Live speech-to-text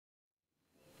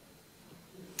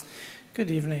Good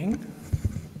evening.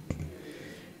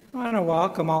 I want to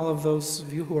welcome all of those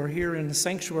of you who are here in the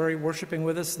sanctuary worshiping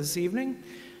with us this evening,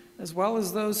 as well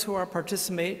as those who are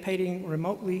participating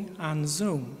remotely on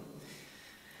Zoom.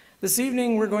 This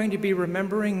evening, we're going to be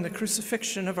remembering the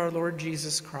crucifixion of our Lord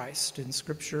Jesus Christ in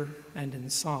Scripture and in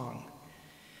song.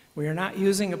 We are not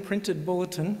using a printed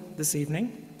bulletin this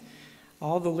evening.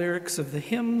 All the lyrics of the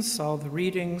hymns, all the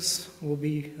readings will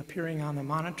be appearing on the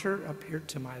monitor up here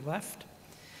to my left.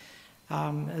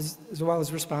 As well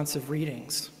as responsive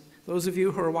readings. Those of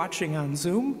you who are watching on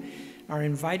Zoom are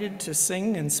invited to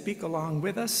sing and speak along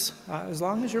with us, as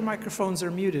long as your microphones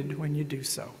are muted when you do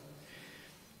so.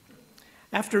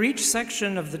 After each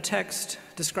section of the text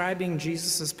describing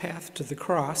Jesus' path to the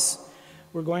cross,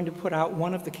 we're going to put out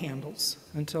one of the candles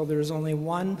until there is only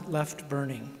one left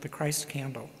burning, the Christ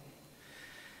candle.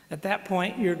 At that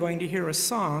point, you're going to hear a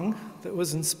song that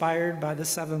was inspired by the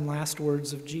 7 last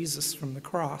words of Jesus from the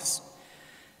cross.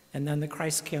 And then the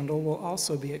Christ candle will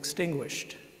also be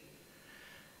extinguished.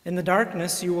 In the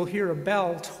darkness, you will hear a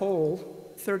bell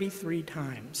toll 33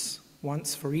 times,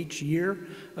 once for each year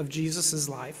of Jesus'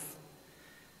 life.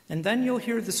 And then you'll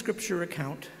hear the scripture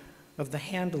account of the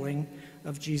handling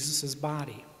of Jesus'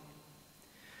 body.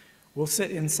 We'll sit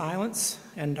in silence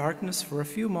and darkness for a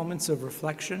few moments of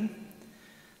reflection.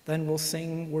 Then we'll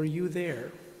sing, "Were You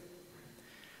There?"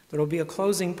 There will be a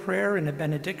closing prayer and a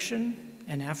benediction.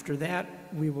 And after that,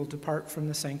 we will depart from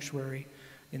the sanctuary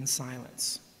in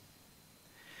silence.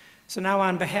 So now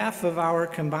on behalf of our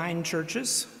combined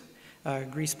churches,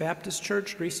 Greece Baptist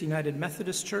Church, Greece United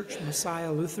Methodist Church,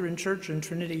 Messiah Lutheran Church, and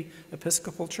Trinity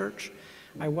Episcopal Church,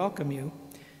 I welcome you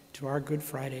to our Good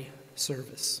Friday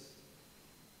service.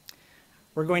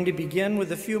 We're going to begin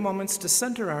with a few moments to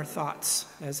center our thoughts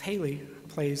as Haley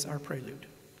plays our prelude.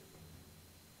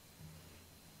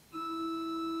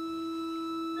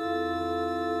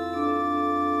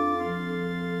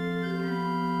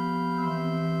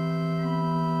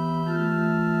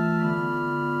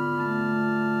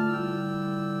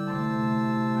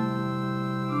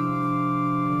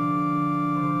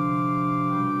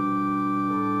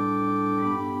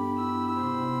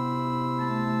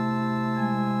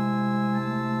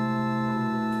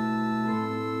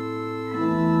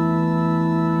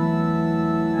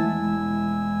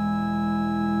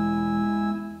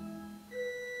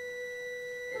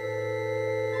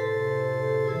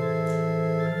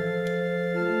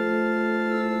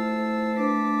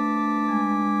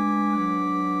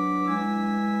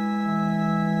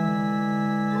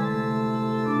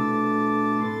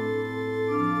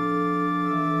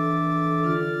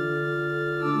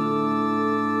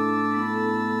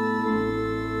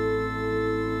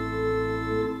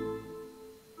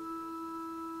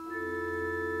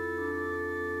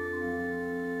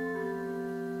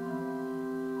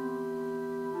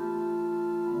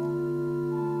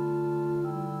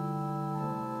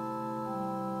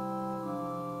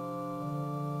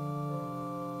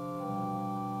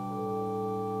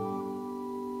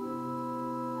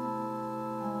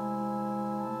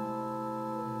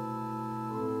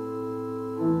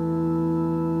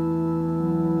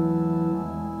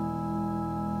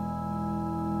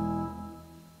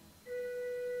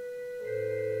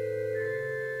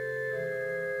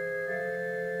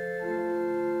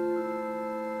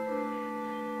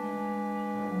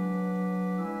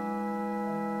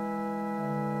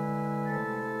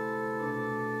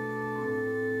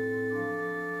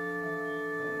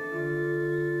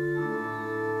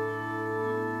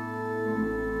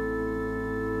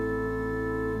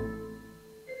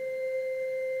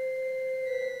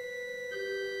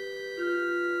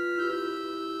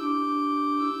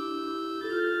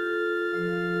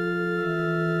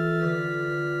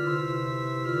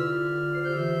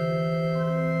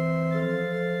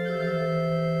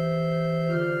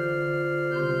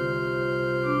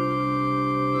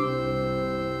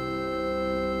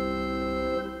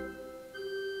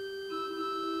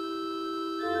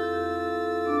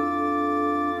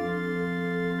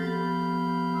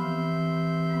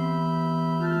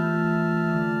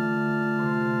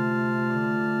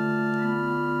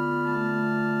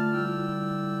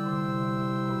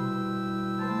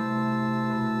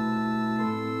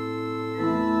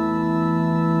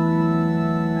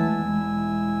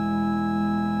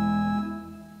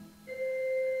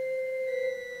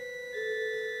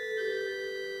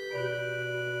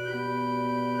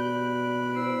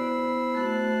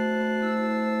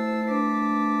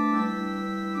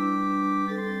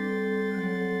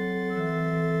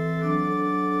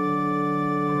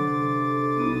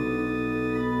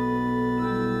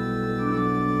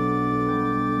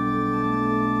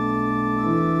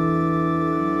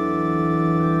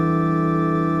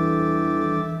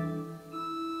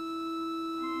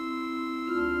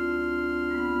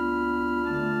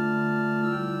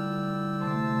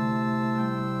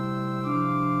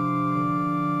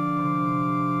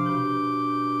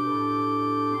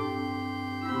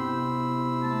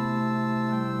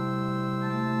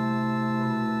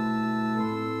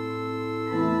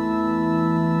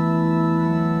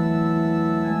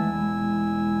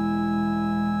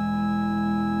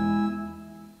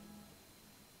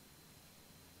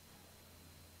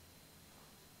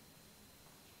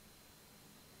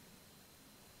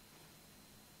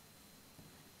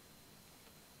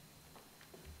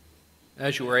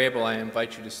 As you are able, I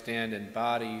invite you to stand in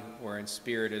body or in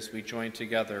spirit as we join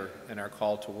together in our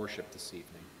call to worship this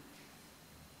evening.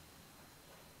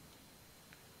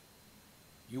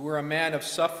 You were a man of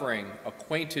suffering,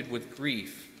 acquainted with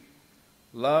grief,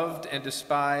 loved and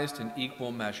despised in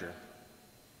equal measure.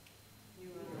 You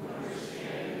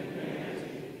understand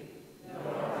humanity,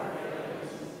 know our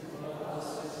failings, and love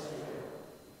us as pure.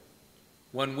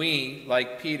 When we,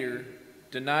 like Peter,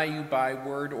 deny you by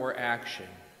word or action,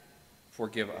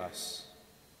 forgive us.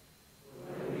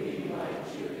 When we,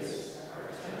 like Judas, are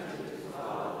tempted to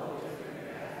follow a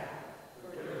different path,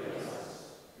 forgive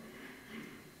us.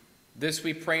 This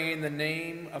we pray in the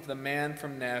name of the man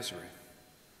from Nazareth,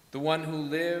 the one who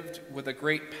lived with a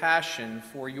great passion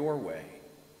for your way,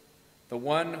 the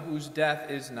one whose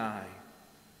death is nigh,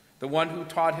 the one who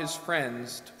taught his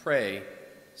friends to pray,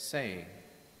 saying,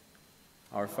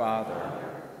 Our Father,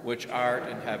 which art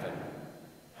in heaven,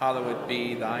 hallowed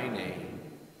be thy name.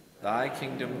 Thy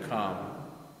kingdom come,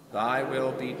 thy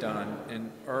will be done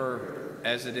in earth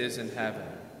as it is in heaven.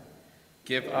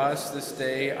 Give us this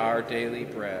day our daily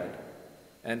bread,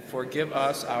 and forgive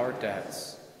us our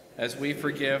debts, as we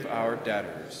forgive our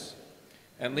debtors.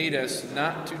 And lead us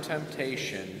not to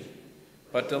temptation,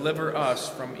 but deliver us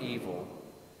from evil.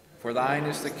 For thine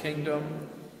is the kingdom,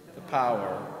 the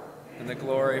power, and the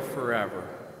glory forever.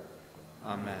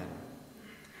 Amen.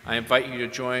 I invite you to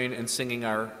join in singing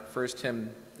our first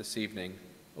hymn this evening,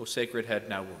 O Sacred Head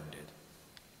Now Wounded.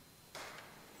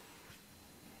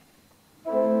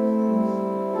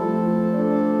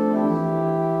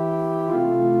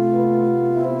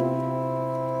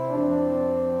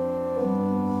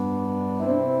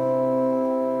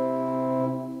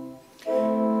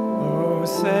 O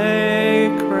sacred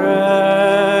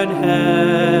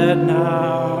head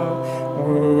now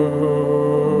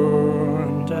wounded,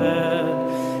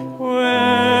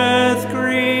 with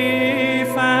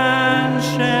grief and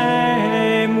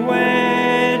shame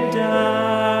weighed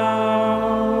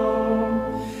down,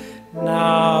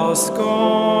 now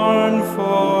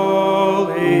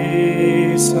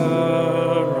scornfully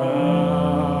surrounded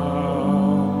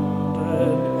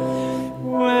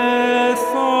with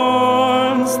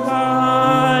thorns,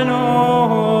 thine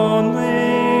only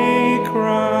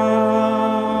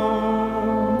crown.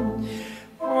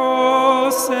 O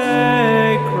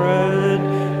sacred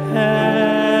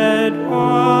head,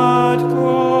 what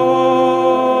glory,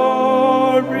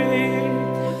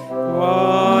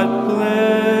 what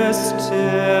bliss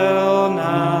till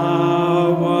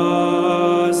now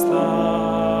was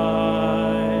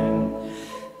thine.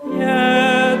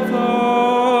 Yet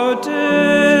though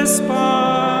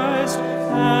despised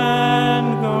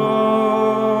and gory,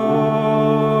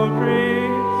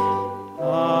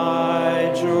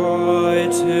 I joy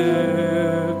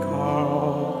to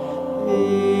call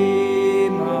thee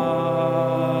mine.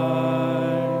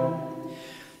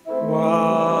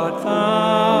 What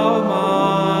thou,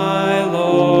 my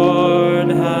Lord,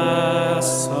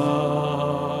 hast suffered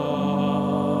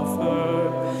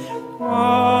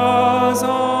was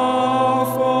all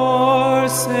for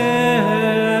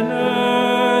sinners'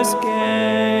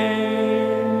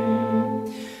 gain.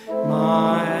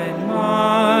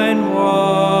 Mine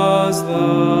was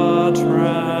the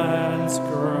transgression,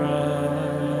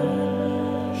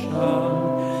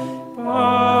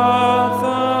 but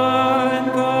thine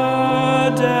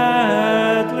the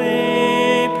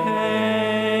deadly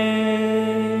pain.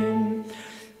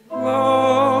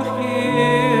 Lo,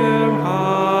 here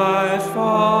I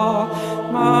fall,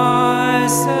 my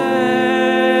Savior,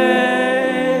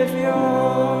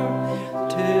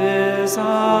 'tis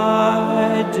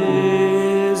I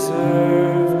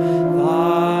deserve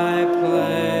thy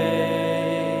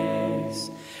place.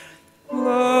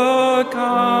 Look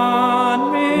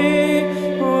on me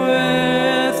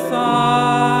with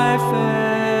thy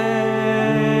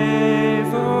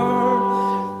favor,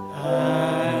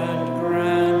 and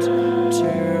grant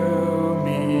to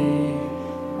me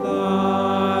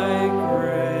thy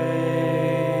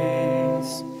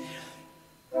grace.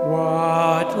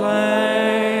 What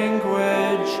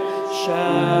language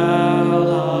shall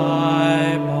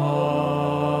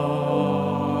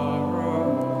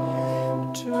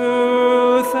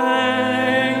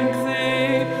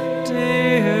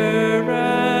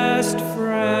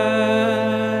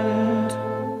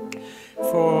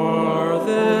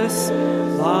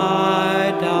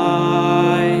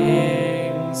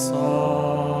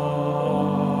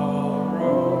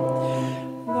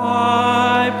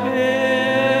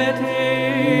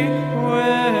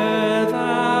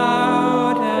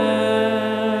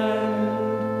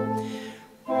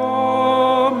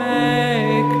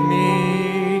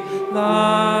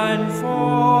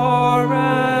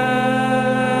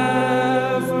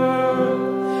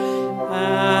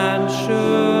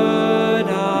should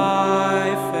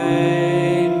I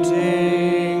fainting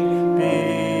be?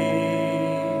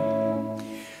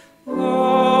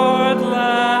 Lord,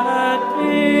 let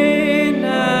me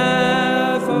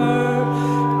never,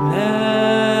 never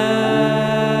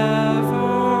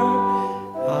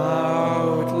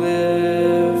outlive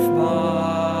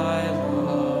my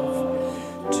love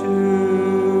to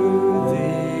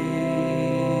thee.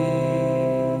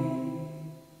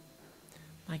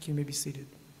 Mike, you may be seated.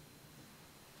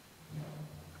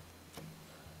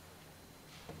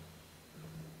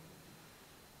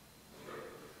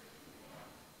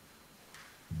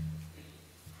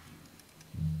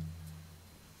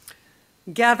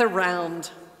 Gather round.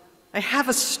 I have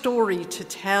a story to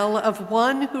tell of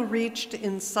one who reached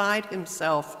inside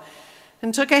himself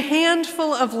and took a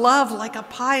handful of love like a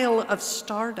pile of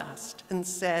stardust and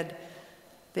said,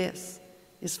 "This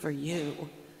is for you.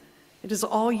 It is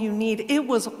all you need.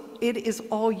 It is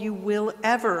all you will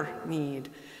ever need.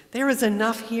 There is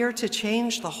enough here to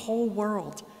change the whole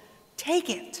world. Take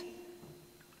it."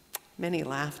 Many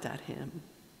laughed at him,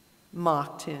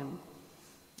 mocked him,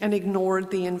 and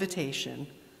ignored the invitation,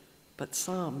 but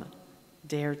some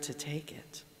dared to take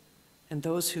it. And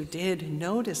those who did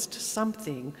noticed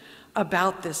something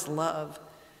about this love.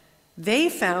 They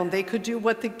found they could do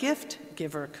what the gift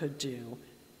giver could do.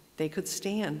 They could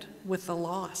stand with the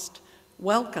lost,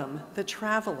 welcome the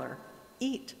traveler,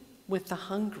 eat with the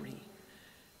hungry.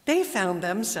 They found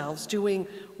themselves doing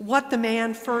what the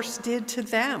man first did to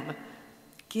them,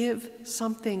 give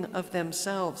something of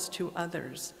themselves to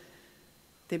others.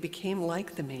 They became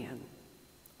like the man,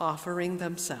 offering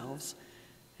themselves,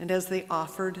 and as they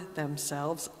offered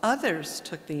themselves, others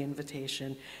took the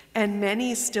invitation, and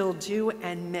many still do,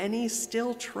 and many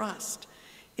still trust.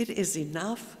 It is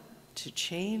enough to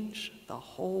change the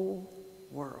whole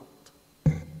world.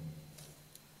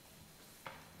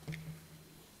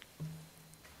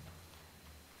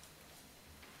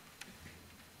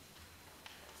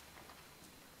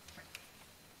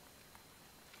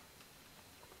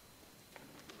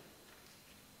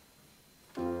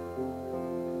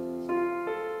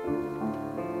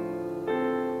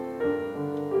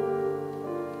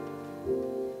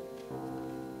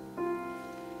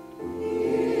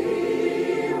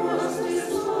 He was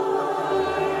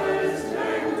despised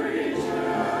and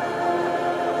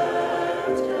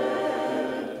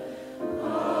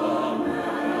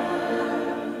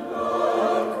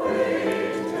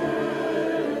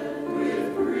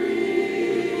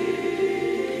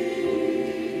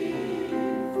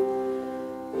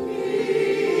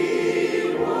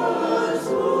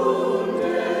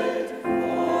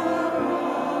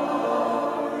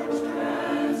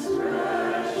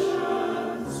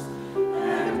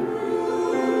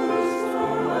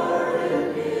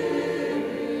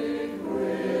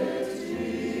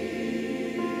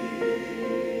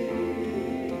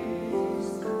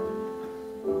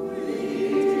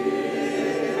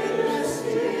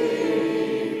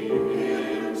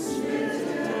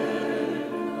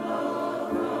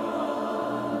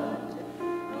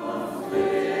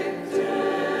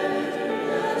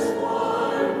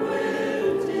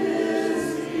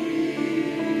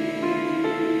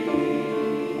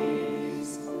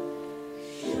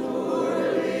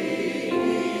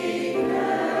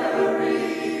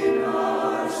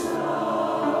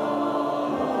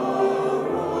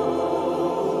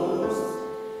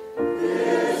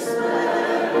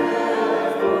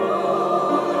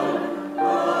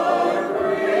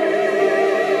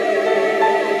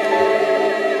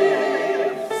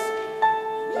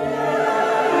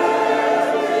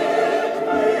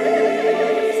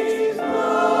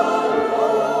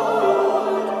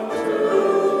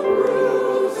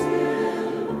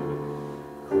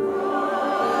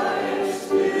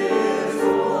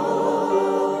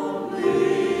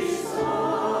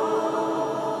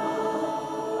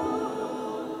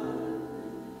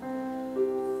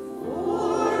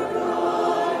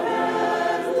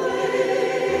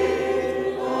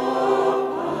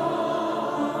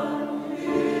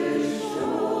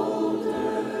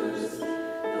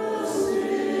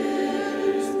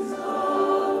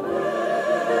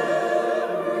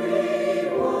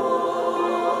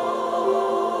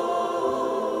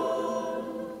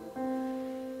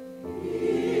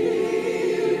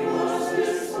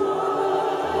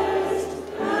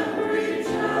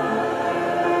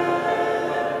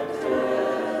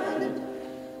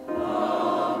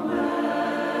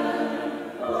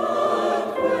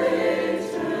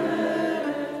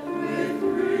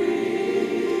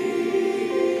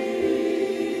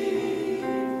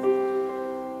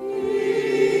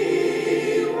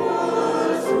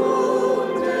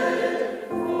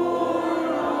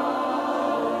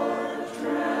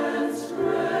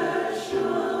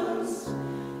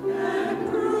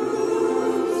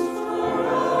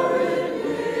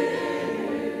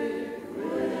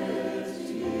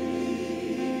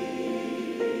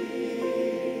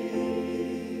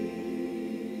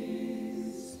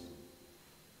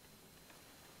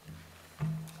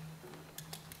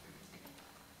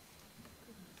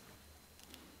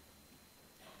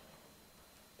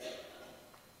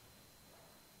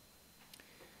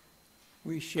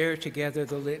We share together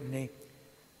the litany.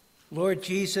 Lord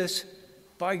Jesus,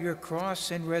 by your cross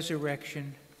and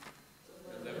resurrection,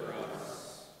 Deliver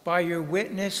us. by your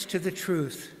witness to the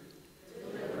truth,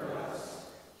 Deliver us.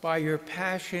 by your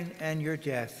passion and your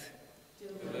death,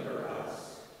 Deliver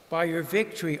us. by your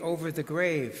victory over the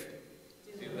grave,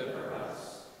 Deliver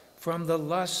us. from the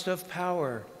lust of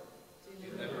power,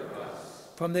 Deliver us.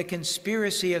 from the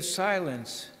conspiracy of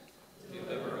silence,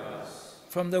 Deliver us.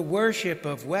 from the worship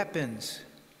of weapons,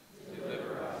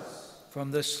 Deliver us.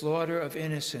 from the slaughter of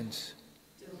innocents,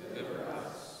 Deliver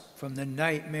us. from the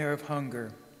nightmare of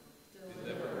hunger,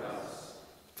 Deliver us.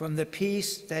 from the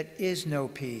peace that is no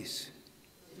peace,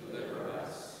 Deliver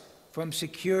us. from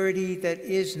security that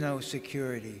is no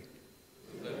security,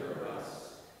 Deliver us.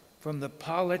 from the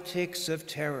politics of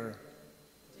terror,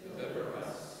 Deliver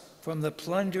us. from the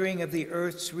plundering of the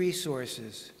earth's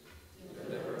resources,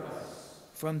 Deliver us.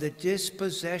 from the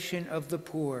dispossession of the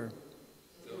poor,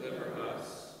 Deliver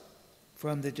us.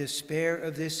 from the despair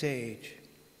of this age,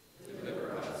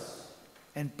 Deliver us.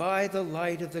 and by the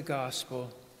light of the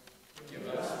gospel, Give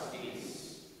us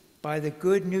peace. by the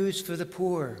good news for the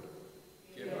poor,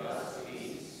 Give us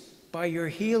peace. by your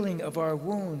healing of our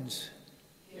wounds,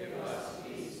 Give us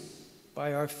peace.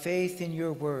 by our faith in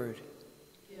your word,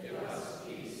 Give us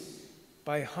peace.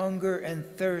 by hunger and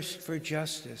thirst for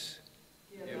justice,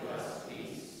 Give us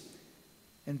peace.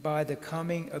 and by the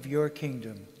coming of your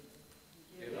kingdom.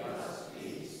 Give us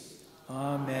peace.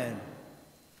 Amen.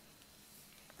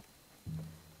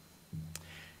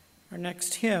 Our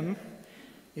next hymn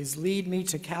is Lead Me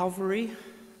to Calvary.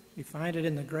 You find it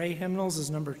in the gray hymnals as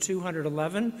number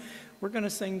 211. We're going to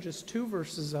sing just two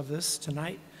verses of this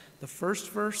tonight, the first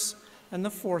verse and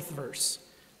the fourth verse.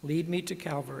 Lead me to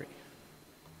Calvary.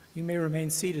 You may remain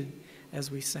seated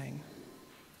as we sing.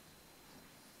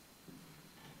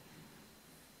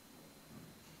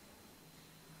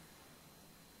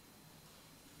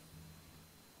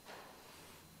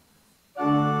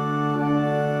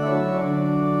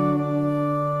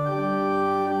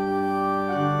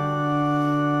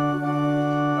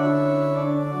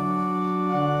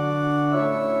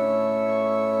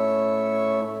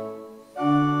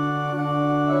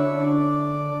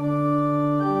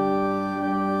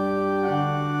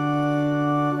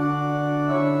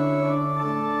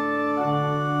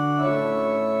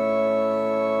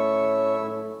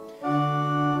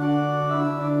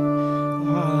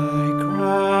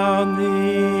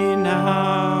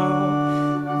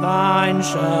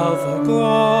 Shall the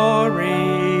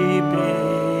glory be,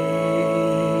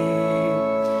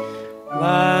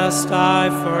 lest I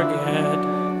forget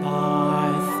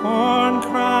thy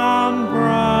thorn-crowned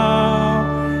brow,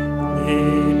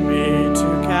 lead me to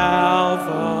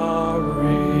Calvary.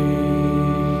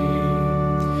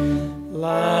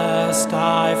 Lest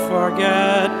I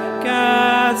forget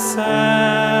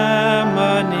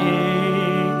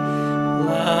Gethsemane,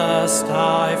 lest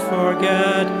I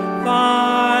forget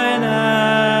thine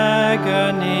agony,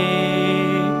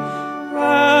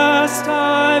 lest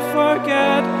I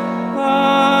forget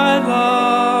thy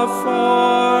love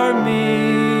for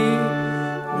me.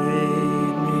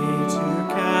 Lead me to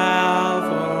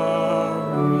Calvary.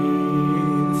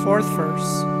 The fourth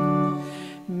verse.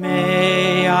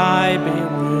 May I be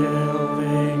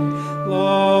willing,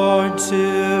 Lord,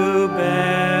 to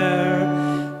bear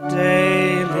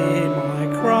daily my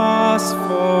cross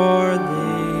for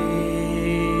thee.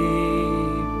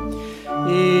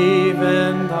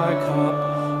 Even the cup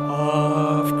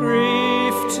of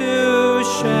grief to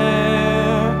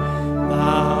share,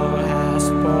 thou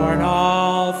hast borne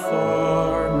all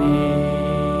for me.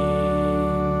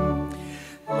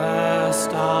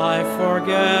 Lest I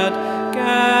forget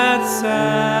Gethsemane,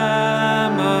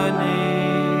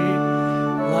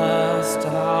 lest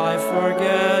I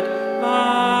forget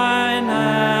thine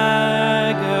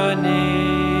agony,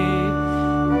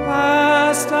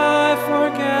 lest I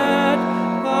forget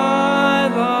thy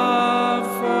love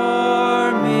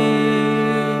for me.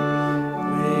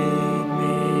 Lead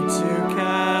me to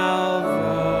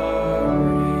Calvary.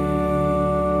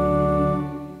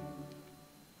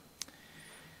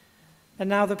 And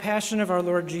now the Passion of our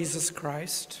Lord Jesus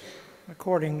Christ,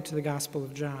 according to the Gospel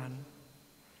of John.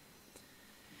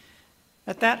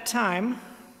 At that time,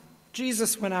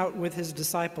 Jesus went out with his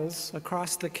disciples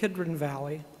across the Kidron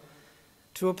Valley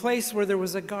to a place where there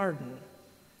was a garden,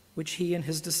 which he and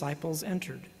his disciples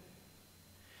entered.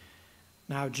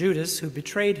 Now Judas, who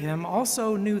betrayed him,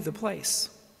 also knew the place,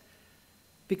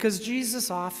 because Jesus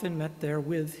often met there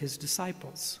with his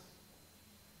disciples.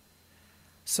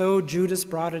 So Judas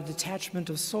brought a detachment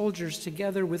of soldiers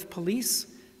together with police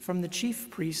from the chief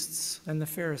priests and the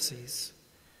Pharisees.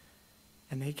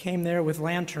 And they came there with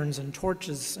lanterns and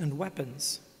torches and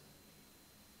weapons.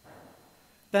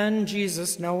 Then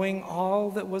Jesus, knowing all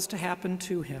that was to happen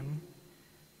to him,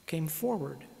 came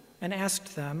forward and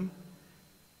asked them,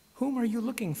 "Whom are you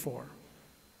looking for?"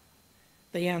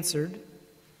 They answered,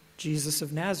 "Jesus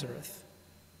of Nazareth."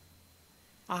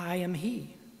 "I am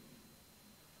he."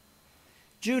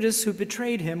 Judas, who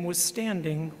betrayed him, was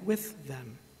standing with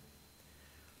them.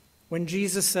 When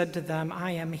Jesus said to them,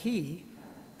 "I am he,"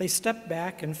 they stepped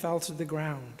back and fell to the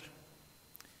ground.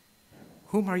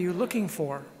 "Whom are you looking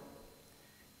for?"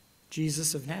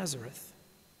 "Jesus of Nazareth."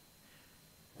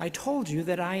 "I told you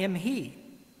that I am he.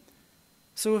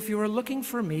 So if you are looking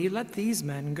for me, let these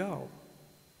men go."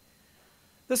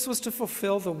 This was to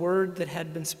fulfill the word that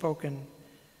had been spoken,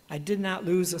 "I did not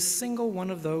lose a single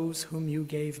one of those whom you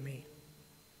gave me."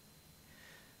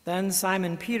 Then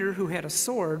Simon Peter, who had a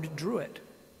sword, drew it,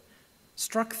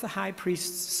 struck the high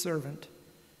priest's servant,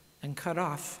 and cut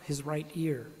off his right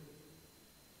ear.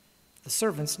 The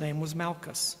servant's name was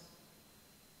Malchus.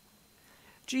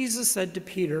 Jesus said to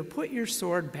Peter, "Put your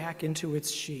sword back into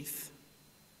its sheath.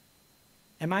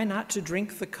 Am I not to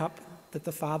drink the cup that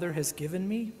the Father has given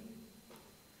me?"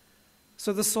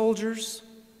 So the soldiers,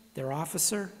 their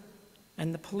officer,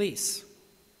 and the police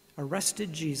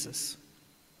arrested Jesus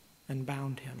and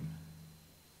bound him.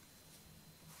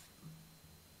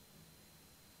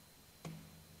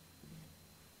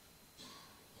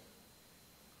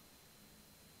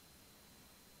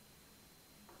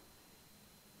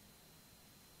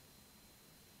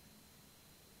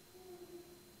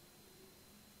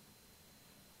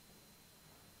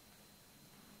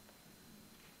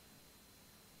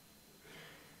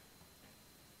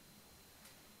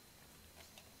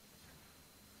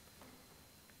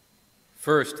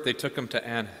 First, they took him to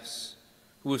Annas,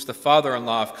 who was the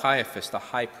father-in-law of Caiaphas, the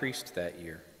high priest that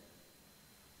year.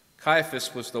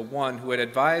 Caiaphas was the one who had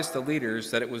advised the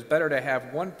leaders that it was better to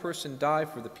have one person die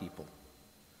for the people.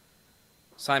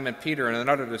 Simon Peter and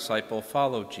another disciple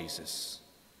followed Jesus.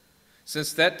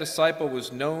 Since that disciple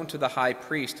was known to the high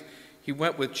priest, he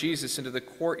went with Jesus into the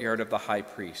courtyard of the high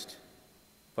priest.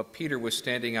 But Peter was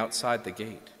standing outside the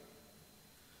gate.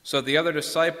 So the other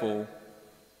disciple,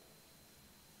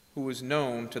 who was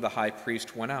known to the high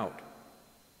priest, went out,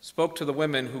 spoke to the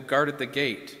women who guarded the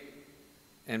gate,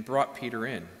 and brought Peter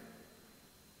in.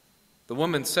 The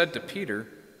woman said to Peter,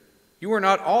 "You are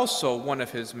not also one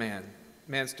of his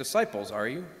man's disciples, are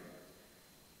you?"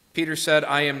 Peter said,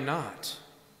 "I am not."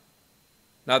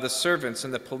 Now the servants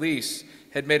and the police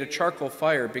had made a charcoal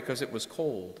fire because it was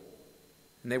cold,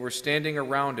 and they were standing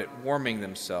around it, warming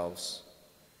themselves.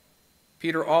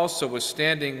 Peter also was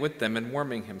standing with them and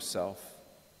warming himself.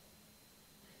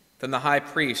 Then the high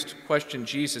priest questioned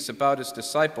Jesus about his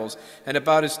disciples and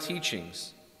about his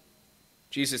teachings.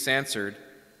 Jesus answered,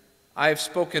 "I have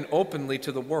spoken openly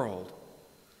to the world.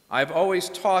 I have always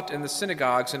taught in the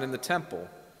synagogues and in the temple,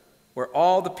 where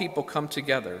all the people come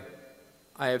together.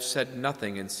 I have said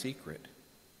nothing in secret.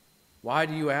 Why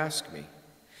do you ask me?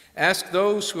 Ask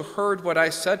those who heard what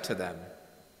I said to them.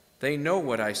 They know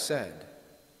what I said."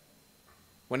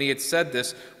 When he had said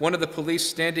this, one of the police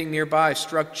standing nearby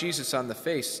struck Jesus on the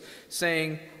face,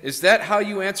 saying, "Is that how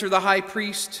you answer the high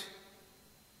priest?"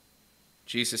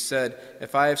 Jesus said,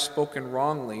 "If I have spoken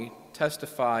wrongly,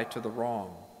 testify to the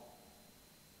wrong.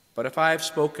 But if I have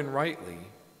spoken rightly,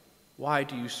 why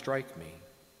do you strike me?"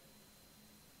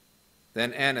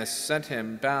 Then Annas sent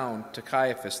him bound to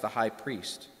Caiaphas the high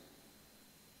priest.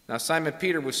 Now Simon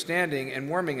Peter was standing and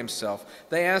warming himself.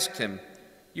 They asked him,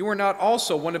 "You are not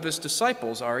also one of his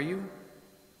disciples, are you?"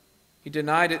 He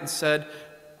denied it and said,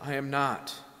 "I am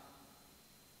not."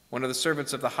 One of the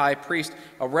servants of the high priest,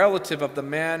 a relative of the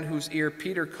man whose ear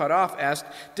Peter cut off, asked,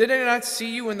 "Did I not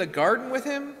see you in the garden with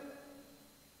him?"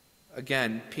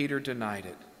 Again, Peter denied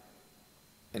it.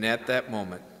 And at that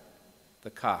moment,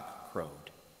 the cock crowed.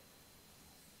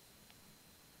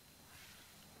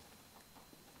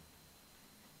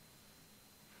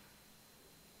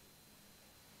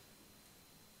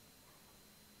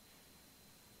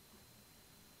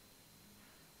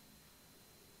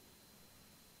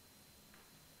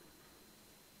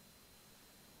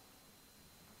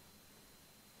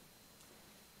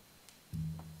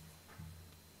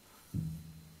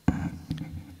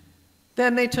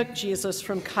 Then they took Jesus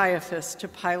from Caiaphas to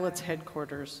Pilate's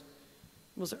headquarters.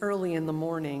 It was early in the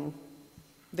morning.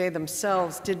 They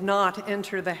themselves did not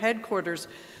enter the headquarters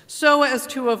so as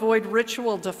to avoid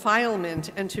ritual defilement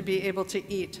and to be able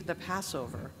to eat the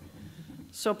Passover.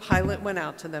 So Pilate went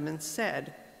out to them and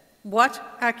said, "What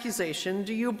accusation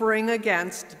do you bring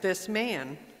against this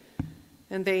man?"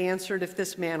 And they answered, "If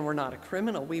this man were not a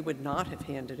criminal, we would not have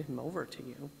handed him over to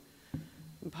you."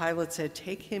 And Pilate said,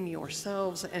 "Take him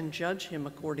yourselves and judge him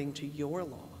according to your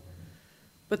law."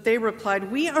 But they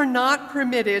replied, "We are not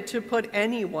permitted to put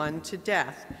anyone to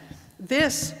death."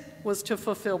 This was to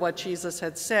fulfill what Jesus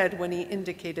had said when he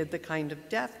indicated the kind of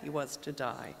death he was to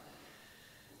die.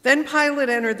 Then Pilate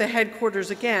entered the headquarters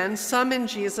again, summoned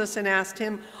Jesus, and asked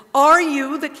him, "Are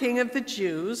you the king of the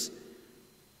Jews?"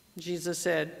 Jesus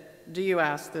said, "Do you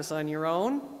ask this on your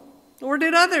own, or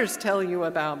did others tell you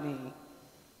about me?"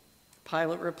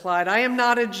 Pilate replied, "I am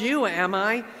not a Jew, am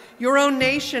I? Your own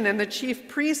nation and the chief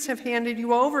priests have handed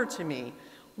you over to me.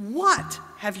 What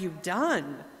have you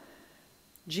done?"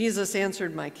 Jesus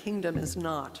answered, "My kingdom is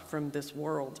not from this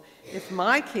world. If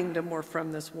my kingdom were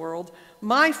from this world,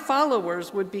 my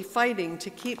followers would be fighting to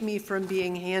keep me from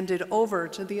being handed over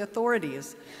to the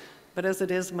authorities. But as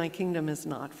it is, my kingdom is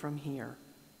not from here.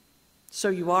 So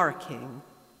you are a king.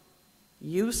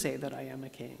 You say that I am a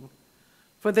king.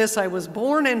 For this I was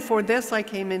born, and for this I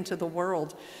came into the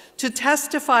world, to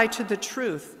testify to the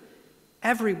truth.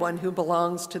 Everyone who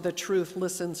belongs to the truth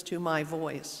listens to my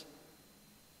voice."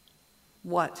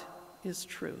 What is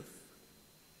truth?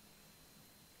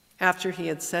 After he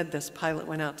had said this, Pilate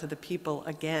went out to the people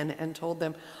again and told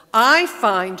them, "I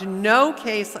find no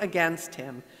case against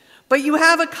him, but you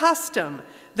have a custom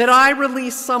that I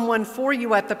release someone for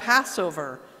you at the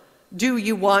Passover. Do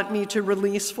you want me to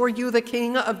release for you the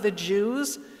king of the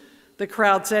Jews?" The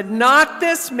crowd said, "Not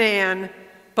this man,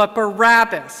 but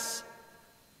Barabbas."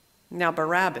 Now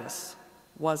Barabbas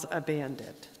was a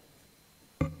bandit.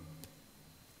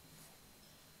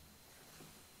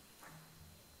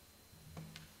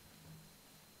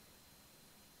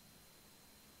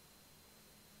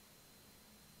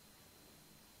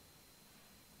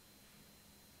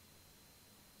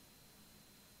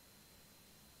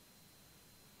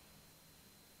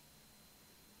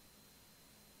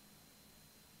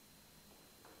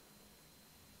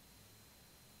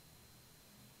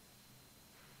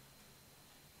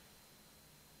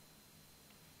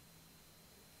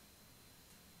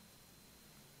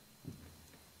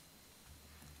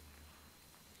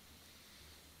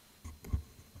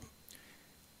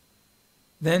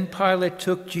 Then Pilate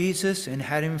took Jesus and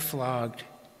had him flogged.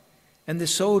 And the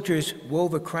soldiers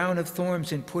wove a crown of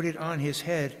thorns and put it on his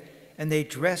head, and they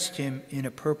dressed him in a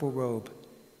purple robe.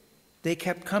 They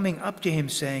kept coming up to him,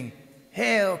 saying,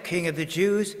 "Hail, King of the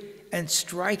Jews!" and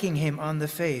striking him on the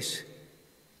face.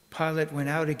 Pilate went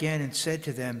out again and said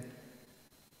to them,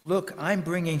 "Look, I'm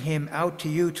bringing him out to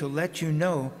you to let you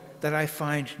know that I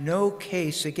find no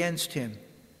case against him."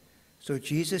 So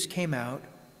Jesus came out,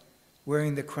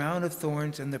 wearing the crown of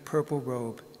thorns and the purple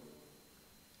robe.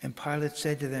 And Pilate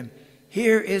said to them,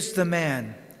 "Here is the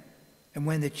man." And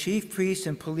when the chief priests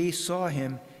and police saw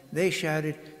him, they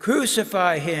shouted,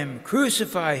 "Crucify him!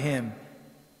 Crucify him!"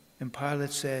 And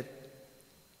Pilate said,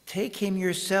 "Take him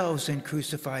yourselves and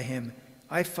crucify him.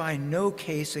 I find no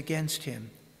case against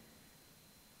him."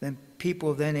 Then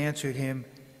people then answered him,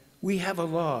 "We have a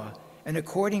law, and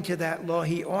according to that law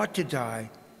he ought to die,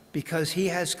 because he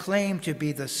has claimed to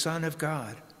be the Son of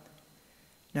God."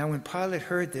 Now when Pilate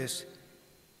heard this,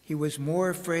 he was more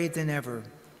afraid than ever.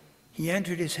 He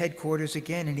entered his headquarters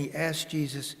again, and he asked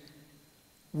Jesus,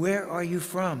 "Where are you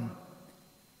from?"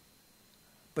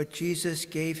 But Jesus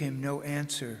gave him no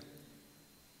answer.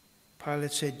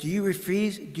 Pilate said, Do you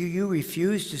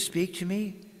refuse to speak to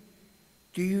me?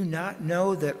 Do you not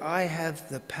know that I have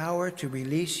the power to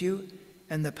release you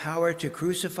and the power to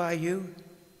crucify you?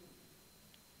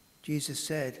 Jesus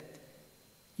said,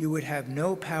 "You would have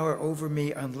no power over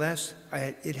me unless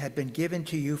it had been given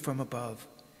to you from above.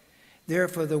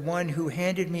 Therefore, the one who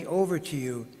handed me over to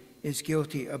you is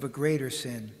guilty of a greater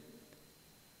sin."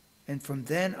 And from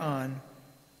then on,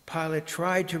 Pilate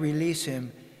tried to release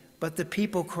him, but the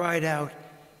people cried out,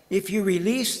 "If you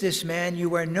release this man,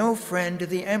 you are no friend to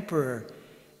the emperor.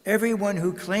 Everyone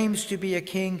who claims to be a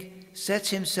king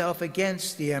sets himself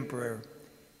against the emperor."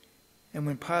 And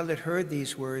when Pilate heard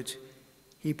these words,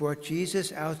 he brought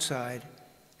Jesus outside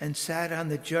and sat on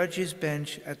the judge's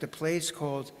bench at the place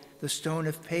called the Stone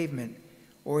of Pavement,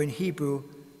 or in Hebrew,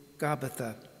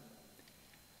 Gabbatha.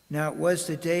 Now it was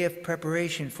the day of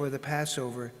preparation for the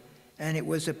Passover, and it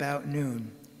was about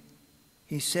noon.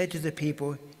 He said to the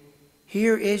people,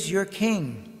 "Here is your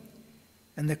king."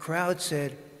 And the crowd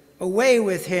said, away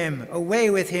with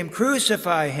him,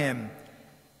 crucify him."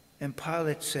 And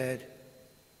Pilate said,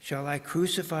 "Shall I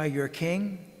crucify your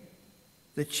king?"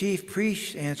 The chief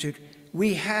priests answered,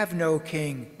 "We have no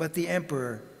king but the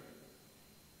emperor."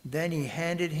 Then he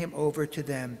handed him over to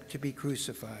them to be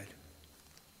crucified.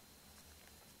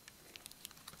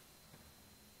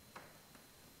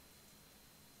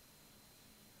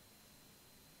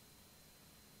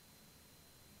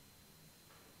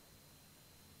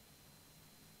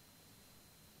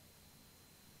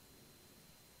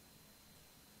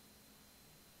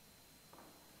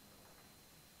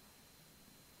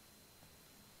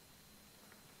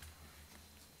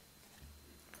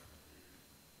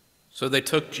 So they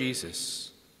took Jesus,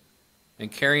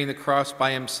 and carrying the cross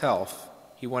by himself,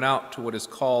 he went out to what is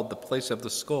called the place of the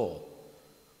skull,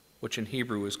 which in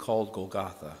Hebrew is called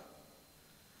Golgotha.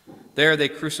 There they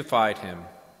crucified him,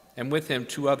 and with him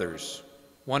 2 others,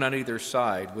 one on either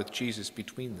side, with Jesus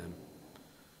between them.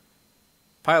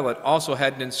 Pilate also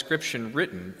had an inscription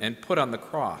written and put on the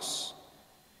cross.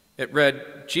 It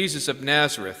read, "Jesus of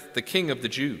Nazareth, the King of the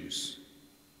Jews."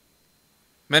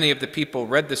 Many of the people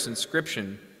read this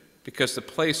inscription because the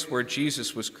place where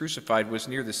Jesus was crucified was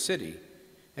near the city,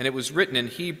 and it was written in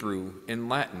Hebrew, in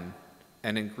Latin,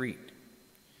 and in Greek.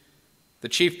 The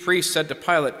chief priests said to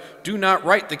Pilate, "Do not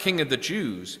write the King of the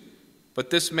Jews, but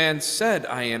this man said,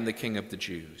 'I am the King of the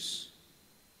Jews.'"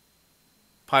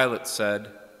 Pilate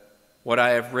said, "What I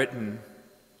have written,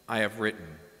 I have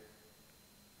written."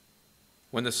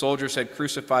 When the soldiers had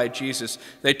crucified Jesus,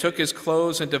 they took his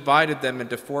clothes and divided them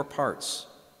into 4 parts,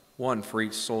 one for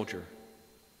each soldier.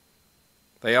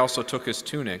 They also took his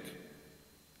tunic.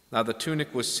 Now the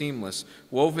tunic was seamless,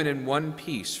 woven in one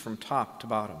piece from top to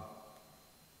bottom.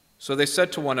 So they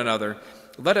said to one another,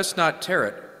 "Let us not tear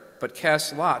it, but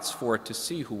cast lots for it to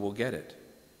see who will get it."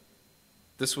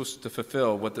 This was to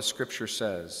fulfill what the scripture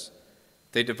says,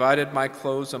 "They divided my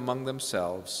clothes among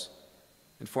themselves,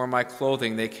 and for my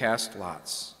clothing they cast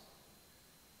lots."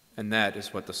 And that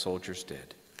is what the soldiers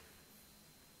did.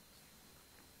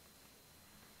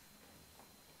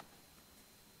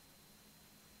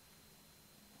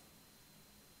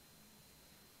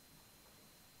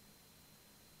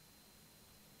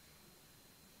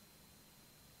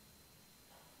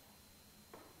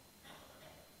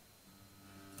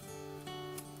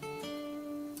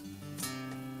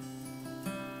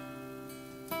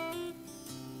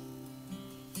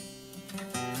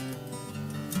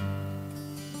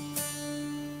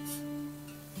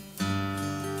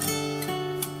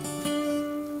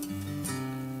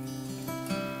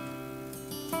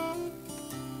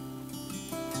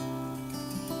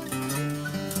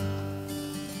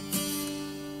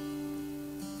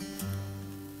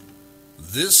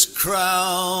 This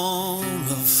crown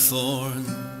of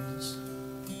thorns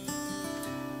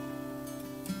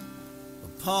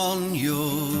upon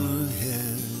your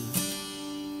head,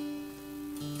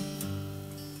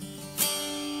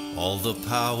 all the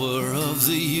power of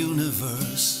the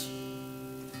universe,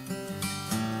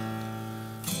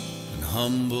 and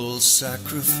humble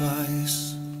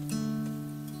sacrifice,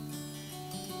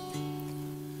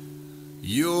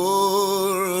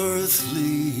 your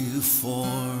earthly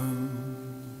form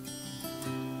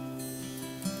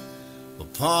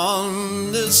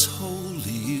upon this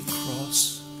holy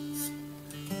cross,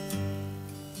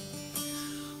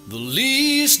 the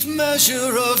least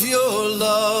measure of your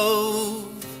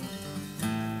love,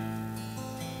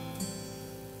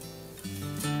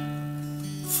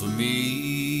 for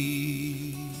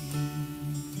me.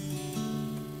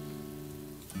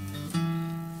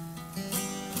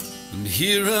 And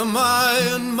here am I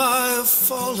in my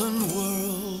fallen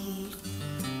world.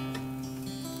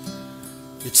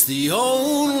 It's the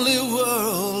only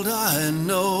world I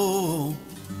know.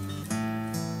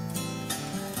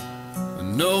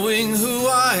 And knowing who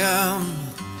I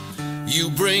am, you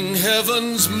bring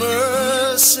heaven's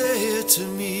mercy to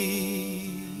me.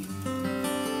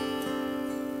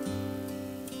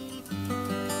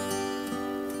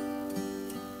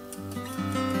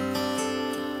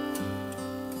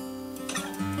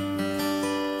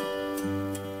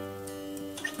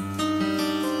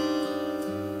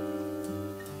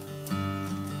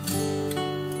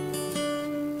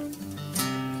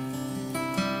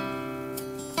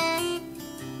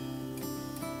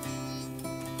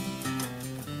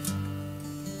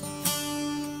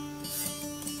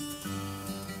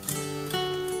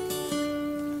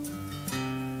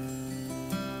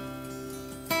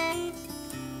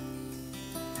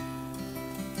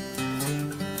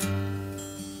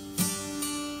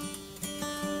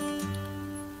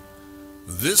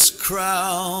 This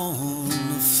crown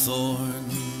of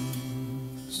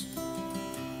thorns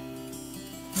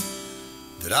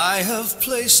that I have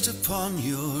placed upon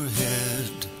your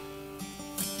head,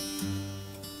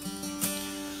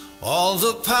 all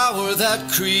the power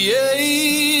that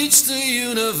creates the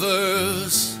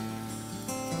universe,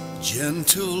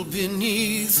 gentle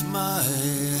beneath my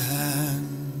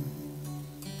hand,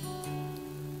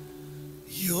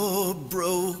 your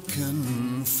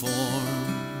broken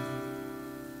form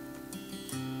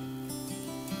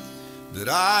that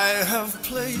I have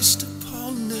placed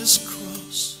upon this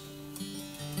cross,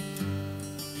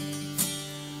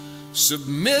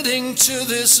 submitting to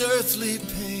this earthly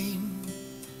pain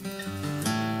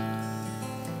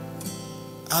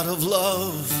out of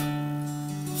love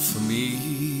for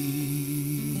me.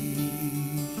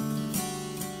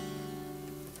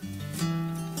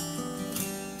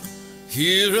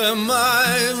 Here am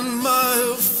I in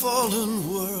my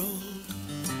fallen world,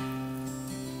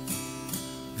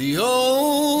 the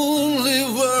only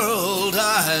world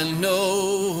I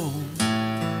know,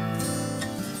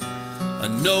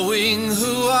 and knowing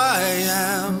who I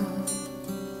am,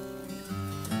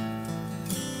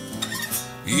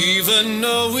 even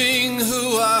knowing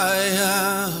who I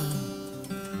am,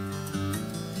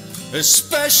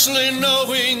 especially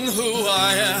knowing who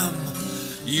I am,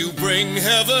 you bring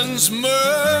heaven's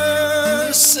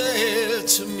mercy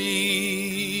to me.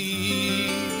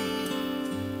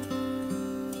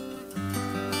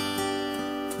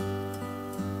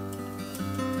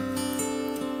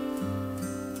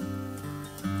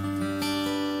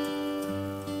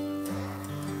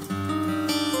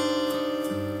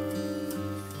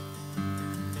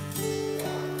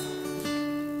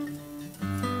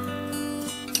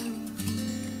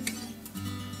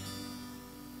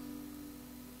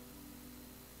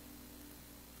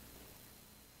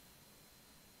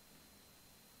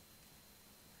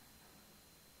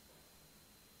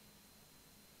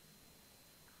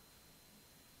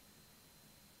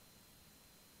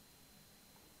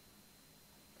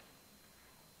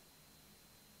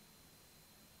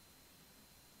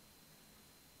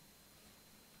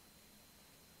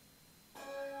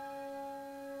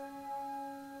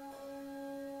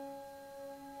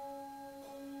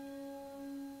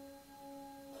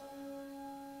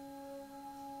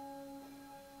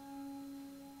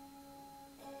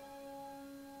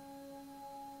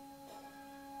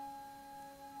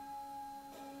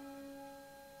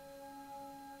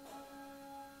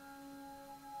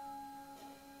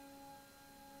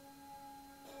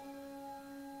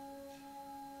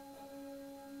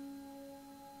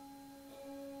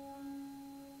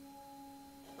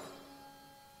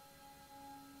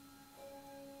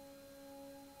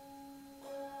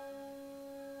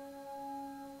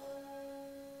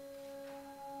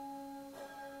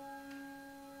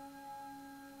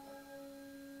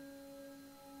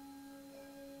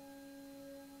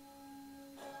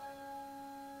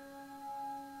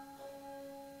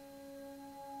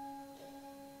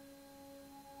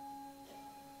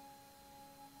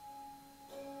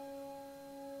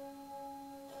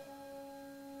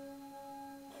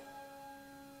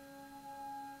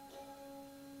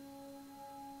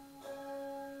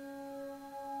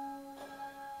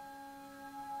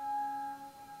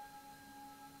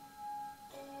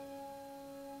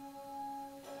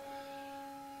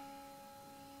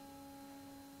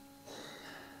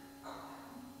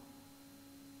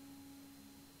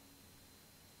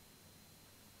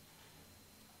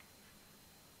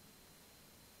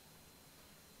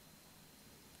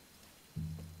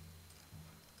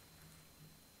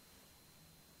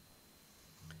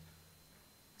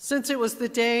 Since it was the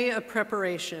day of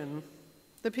preparation,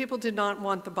 the people did not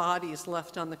want the bodies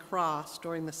left on the cross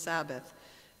during the Sabbath,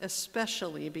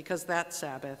 especially because that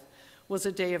Sabbath was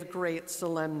a day of great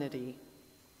solemnity.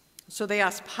 So they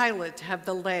asked Pilate to have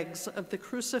the legs of the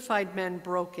crucified men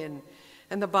broken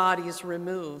and the bodies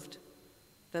removed.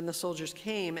 Then the soldiers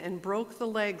came and broke the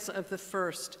legs of the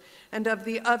first and of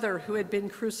the other who had been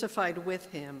crucified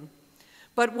with him.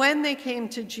 But when they came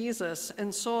to Jesus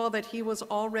and saw that he was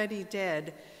already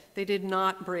dead, they did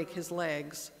not break his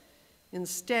legs.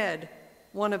 Instead,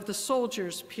 one of the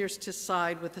soldiers pierced his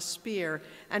side with a spear,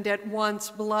 and at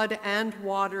once blood and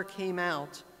water came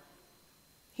out.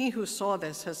 He who saw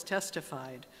this has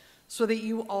testified, so that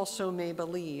you also may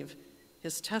believe.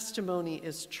 His testimony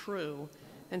is true,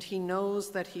 and he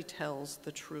knows that he tells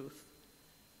the truth.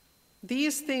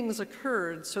 These things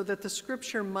occurred so that the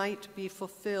scripture might be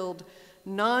fulfilled,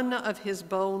 none of his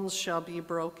bones shall be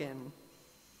broken.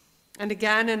 And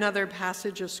again, another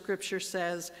passage of scripture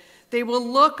says, they will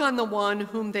look on the one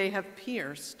whom they have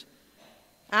pierced.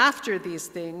 After these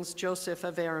things, Joseph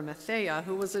of Arimathea,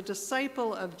 who was a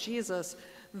disciple of Jesus,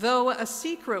 though a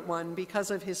secret one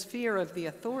because of his fear of the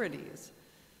authorities,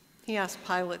 he asked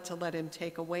Pilate to let him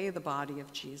take away the body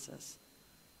of Jesus.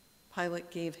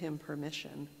 Pilate gave him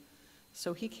permission,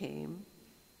 so he came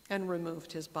and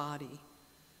removed his body.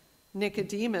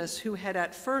 Nicodemus, who had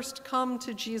at first come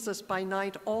to Jesus by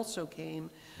night, also came,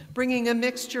 bringing a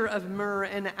mixture of myrrh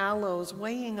and aloes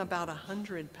weighing about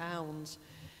 100 pounds.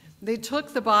 They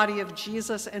took the body of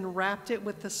Jesus and wrapped it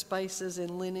with the spices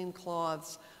in linen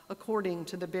cloths, according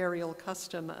to the burial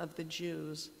custom of the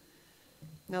Jews.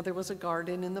 Now there was a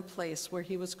garden in the place where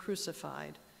he was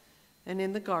crucified, and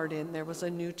in the garden there was a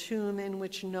new tomb in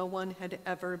which no one had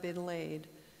ever been laid.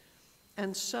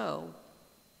 And so,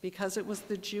 because it was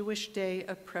the Jewish day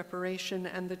of preparation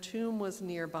and the tomb was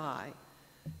nearby,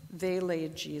 they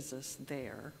laid Jesus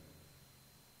there.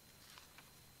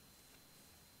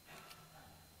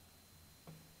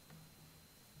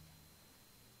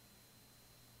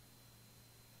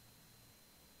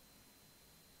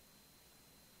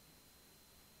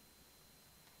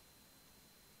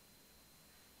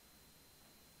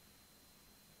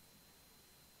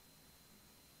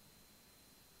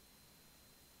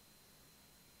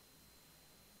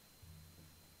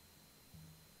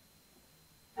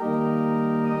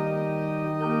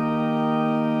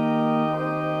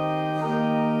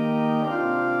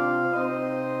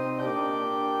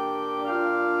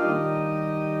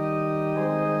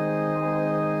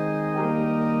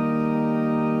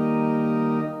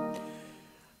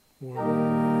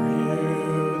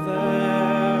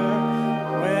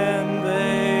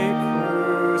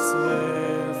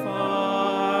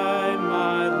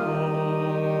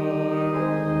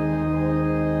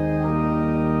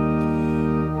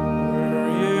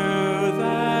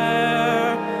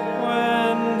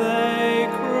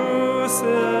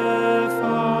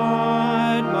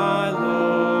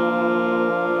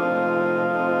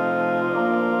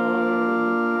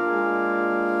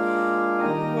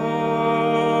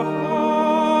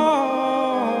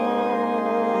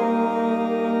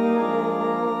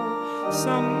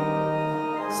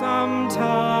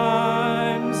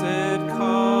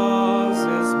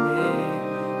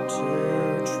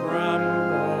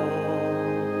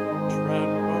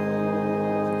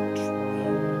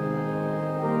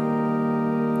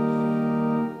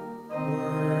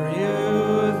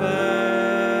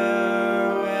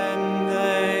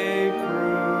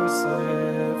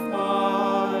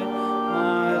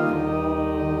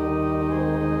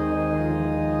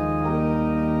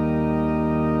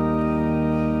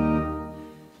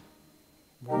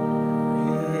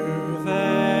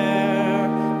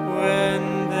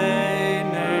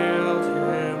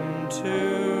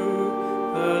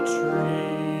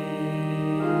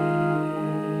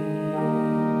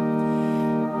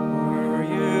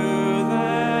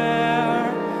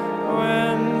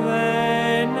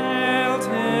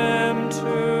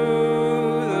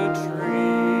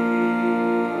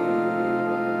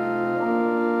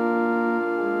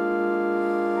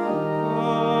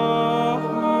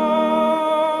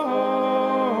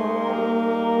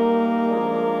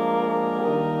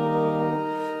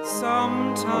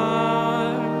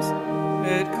 Sometimes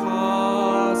it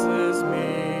causes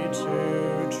me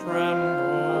to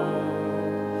tremble,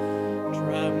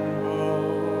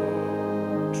 tremble,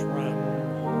 tremble.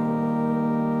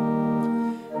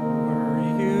 Were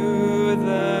you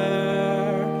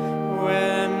there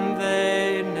when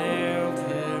they nailed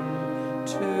him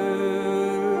to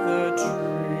the tree?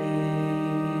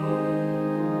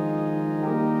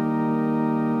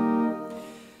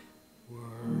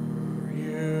 Were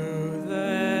you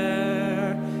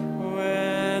there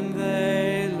when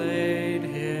they laid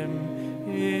him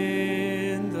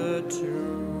in the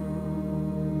tomb?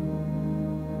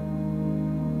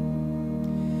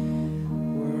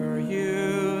 Were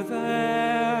you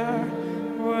there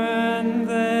when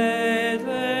they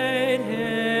laid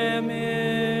him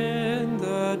in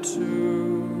the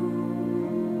tomb?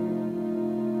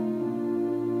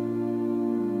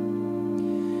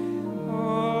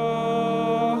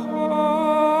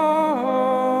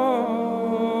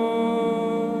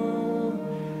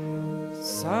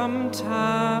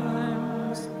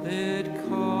 Sometimes it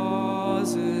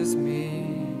causes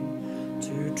me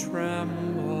to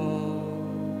tremble,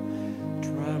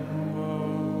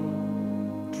 tremble,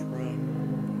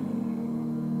 tremble.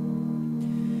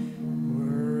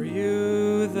 Were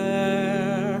you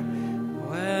there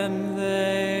when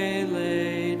they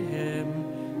laid him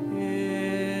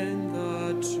in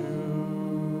the tomb?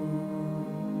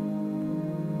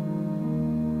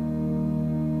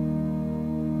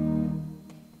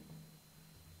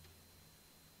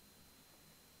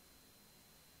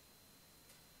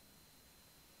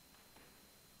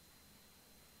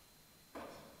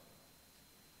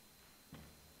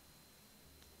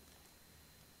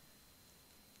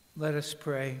 Let us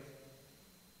pray.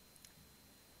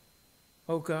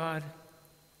 O God,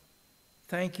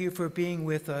 thank you for being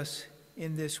with us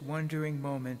in this wondering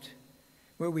moment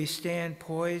where we stand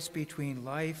poised between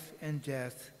life and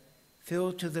death,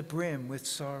 filled to the brim with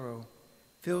sorrow,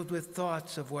 filled with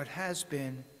thoughts of what has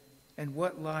been and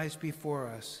what lies before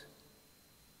us.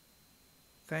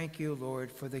 Thank you,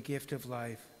 Lord, for the gift of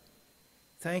life.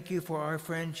 Thank you for our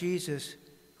friend Jesus,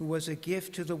 who was a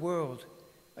gift to the world,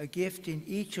 a gift in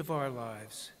each of our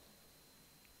lives.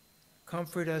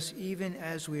 Comfort us even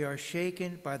as we are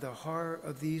shaken by the horror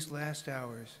of these last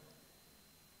hours.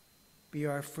 Be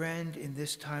our friend in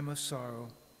this time of sorrow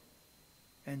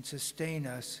and sustain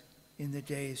us in the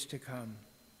days to come.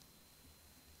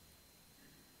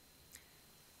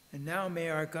 And now may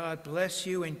our God bless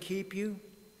you and keep you.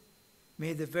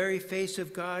 May the very face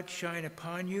of God shine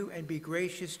upon you and be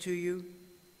gracious to you.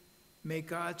 May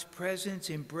God's presence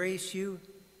embrace you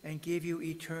and give you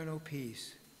eternal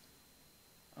peace.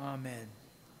 Amen.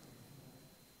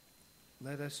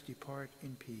 Let us depart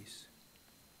in peace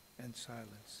and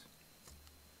silence.